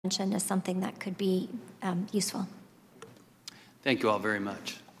is something that could be useful. Thank you all very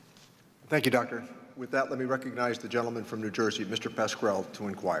much. Thank you, Doctor. With that, let me recognize the gentleman from New Jersey, Mr. Pascrell, to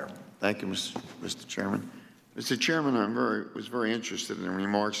inquire. Thank you, Mr. Chairman. Mr. Chairman, I was very interested in the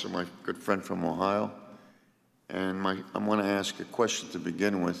remarks of my good friend from Ohio, and I want to ask a question to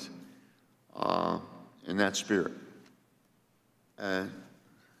begin with in that spirit.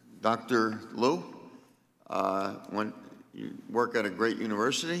 Dr. Liu, when you work at a great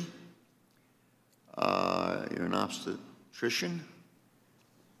university, you're an obstetrician.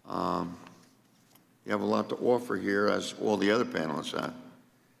 You have a lot to offer here, as all the other panelists have.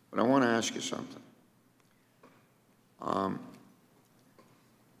 But I want to ask you something.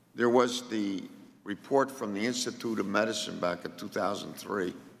 There was the report from the Institute of Medicine back in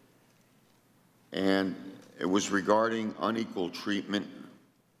 2003, and it was regarding unequal treatment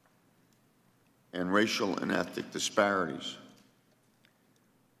and racial and ethnic disparities.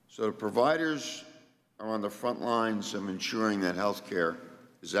 So the providers are on the front lines of ensuring that health care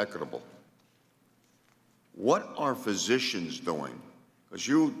is equitable. What are physicians doing? Because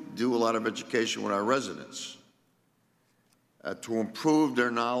you do a lot of education with our residents to improve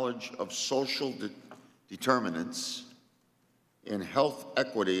their knowledge of social determinants in health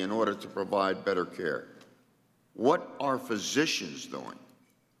equity in order to provide better care. What are physicians doing?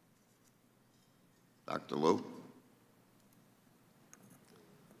 Dr. Liu?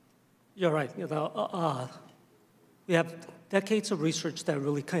 You're right. You know, we have decades of research that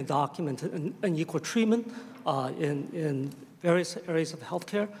really kind of documented unequal treatment in various areas of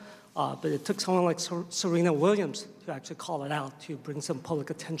healthcare. But it took someone like Serena Williams to actually call it out, to bring some public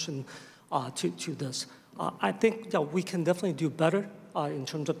attention to this. I think that we can definitely do better in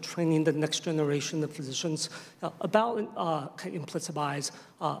terms of training the next generation of physicians about implicit bias,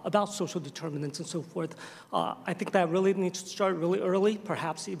 about social determinants and so forth. I think that really needs to start really early,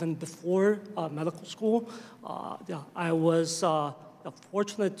 perhaps even before medical school. I was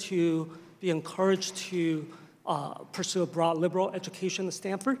fortunate to be encouraged to pursue a broad liberal education at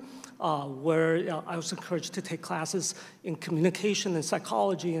Stanford, where I was encouraged to take classes in communication and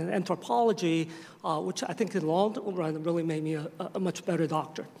psychology and anthropology, which I think in the long run really made me a much better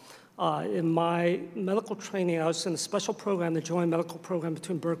doctor. In my medical training, I was in a special program, the joint medical program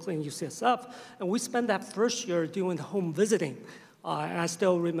between Berkeley and UCSF, and we spent that first year doing home visiting. I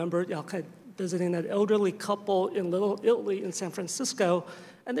still remember visiting an elderly couple in Little Italy in San Francisco,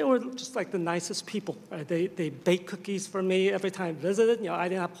 and they were just like the nicest people. Right? They baked cookies for me every time I visited. You know, I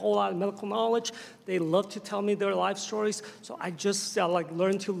didn't have a whole lot of medical knowledge. They loved to tell me their life stories. So I just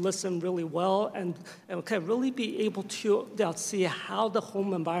learned to listen really well and really be able to see how the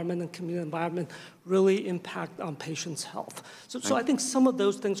home environment and community environment really impact on patients' health. So I think some of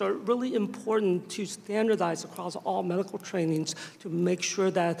those things are really important to standardize across all medical trainings to make sure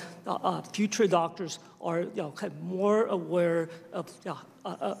that future doctors are more aware of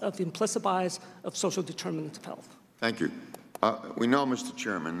the implicit bias of social determinants of health. Thank you. We know, Mr.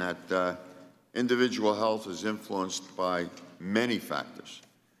 Chairman, that individual health is influenced by many factors,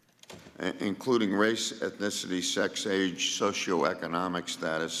 including race, ethnicity, sex, age, socioeconomic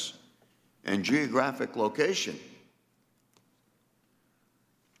status, and geographic location.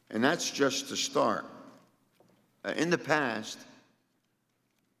 And that's just the start. In the past,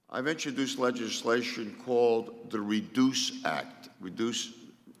 I've introduced legislation called the REDUCE Act, REDUCE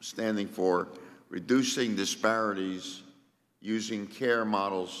standing for Reducing Disparities Using Care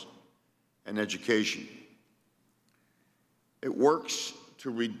Models and Education. It works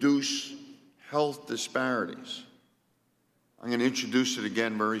to reduce health disparities. I'm going to introduce it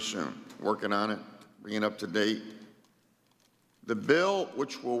again very soon. Working on it, bring it up to date. The bill,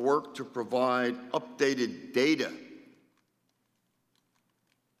 which will work to provide updated data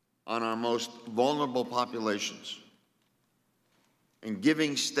on our most vulnerable populations and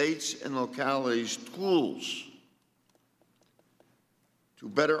giving states and localities tools to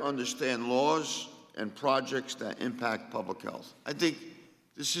better understand laws and projects that impact public health. I think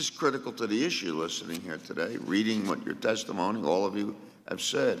this is critical to the issue listening here today, reading what your testimony, all of you have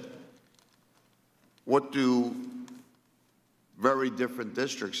said. What do very different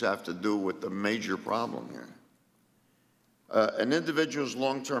districts have to do with the major problem here? An individual's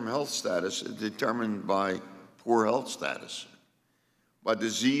long-term health status is determined by poor health status, by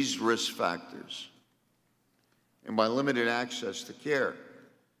disease risk factors, and by limited access to care.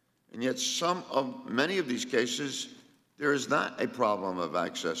 And yet many of these cases, there is not a problem of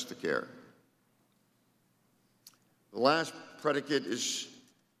access to care. The last predicate is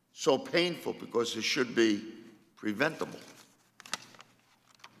so painful because it should be preventable.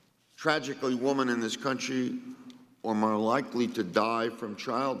 Tragically, women in this country or more likely to die from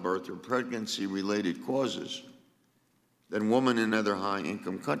childbirth or pregnancy-related causes than women in other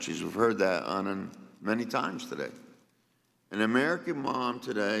high-income countries. We've heard that on many times today. An American mom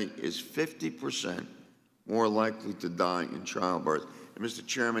today is 50% more likely to die in childbirth. And Mr.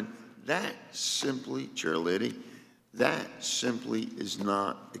 Chairman, that simply, Chair Lady, that simply is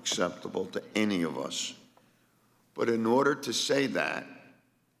not acceptable to any of us. But in order to say that,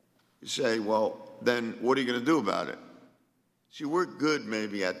 you say, well, then what are you going to do about it? See, we're good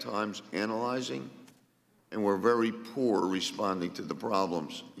maybe at times analyzing, and we're very poor responding to the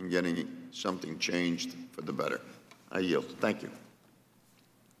problems and getting something changed for the better. I yield. Thank you.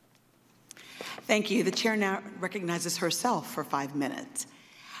 Thank you. The chair now recognizes herself for 5 minutes.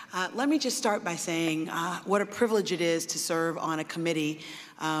 Let me just start by saying what a privilege it is to serve on a committee,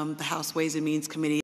 the House Ways and Means Committee,